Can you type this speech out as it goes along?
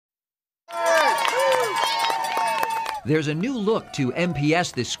There's a new look to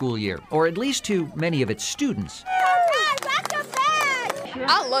MPS this school year, or at least to many of its students.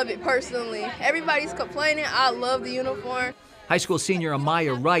 I love it personally. Everybody's complaining. I love the uniform. High school senior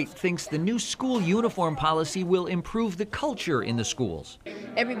Amaya Wright thinks the new school uniform policy will improve the culture in the schools.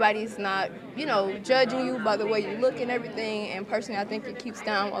 Everybody's not, judging you by the way you look and everything. And personally, I think it keeps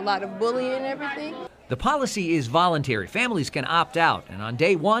down a lot of bullying and everything. The policy is voluntary. Families can opt out. And on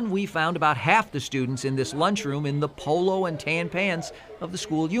day one, we found about half the students in this lunchroom in the polo and tan pants of the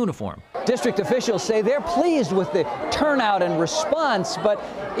school uniform. District officials say they're pleased with the turnout and response, but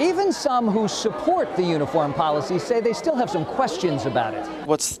even some who support the uniform policy say they still have some questions about it.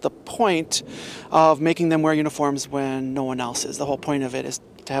 What's the point of making them wear uniforms when no one else is? The whole point of it is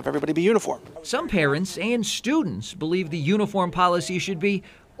to have everybody be uniform. Some parents and students believe the uniform policy should be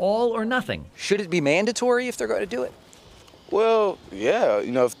all or nothing. Should it be mandatory if they're going to do it? Well, yeah,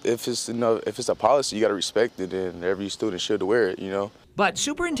 if it's a policy, you got to respect it, and every student should wear it, But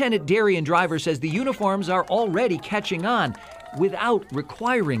Superintendent Darian Driver says the uniforms are already catching on without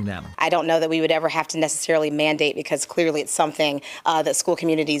requiring them. I don't know that we would ever have to necessarily mandate, because clearly it's something that school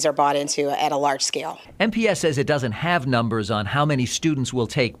communities are bought into at a large scale. MPS says it doesn't have numbers on how many students will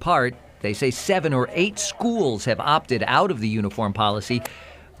take part. They say 7 or 8 schools have opted out of the uniform policy.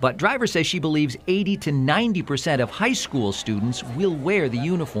 But Driver says she believes 80 to 90% of high school students will wear the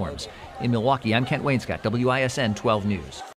uniforms. In Milwaukee, I'm Kent Wainscott, WISN 12 News.